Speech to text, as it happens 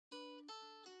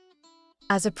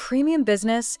As a premium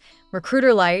business,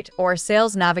 Recruiter Lite, or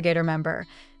Sales Navigator member,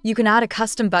 you can add a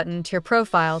custom button to your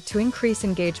profile to increase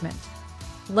engagement.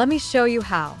 Let me show you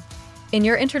how. In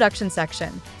your introduction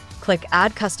section, click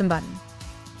Add Custom Button.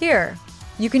 Here,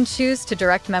 you can choose to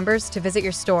direct members to visit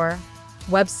your store,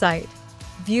 website,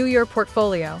 view your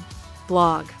portfolio,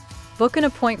 blog, book an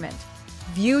appointment,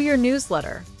 view your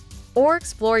newsletter, or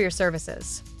explore your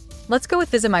services. Let's go with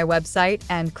Visit My Website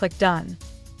and click Done.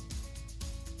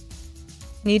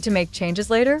 Need to make changes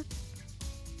later?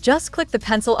 Just click the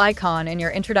pencil icon in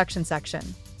your introduction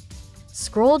section.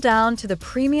 Scroll down to the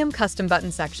Premium Custom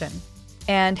Button section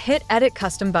and hit Edit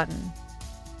Custom Button.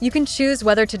 You can choose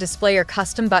whether to display your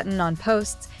custom button on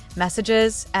posts,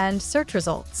 messages, and search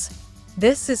results.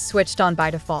 This is switched on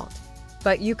by default,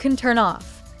 but you can turn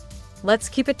off. Let's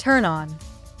keep it turn on.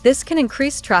 This can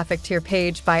increase traffic to your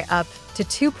page by up to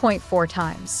 2.4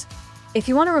 times. If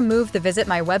you want to remove the Visit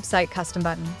My Website custom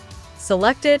button,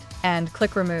 select it and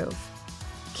click Remove.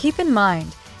 Keep in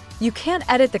mind, you can't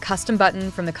edit the custom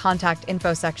button from the Contact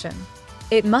Info section.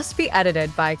 It must be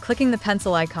edited by clicking the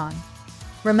pencil icon.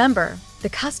 Remember, the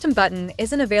custom button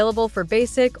isn't available for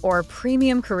basic or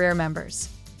premium career members.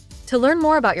 To learn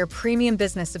more about your premium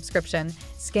business subscription,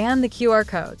 scan the QR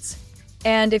codes.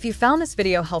 And if you found this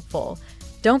video helpful,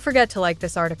 don't forget to like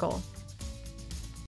this article.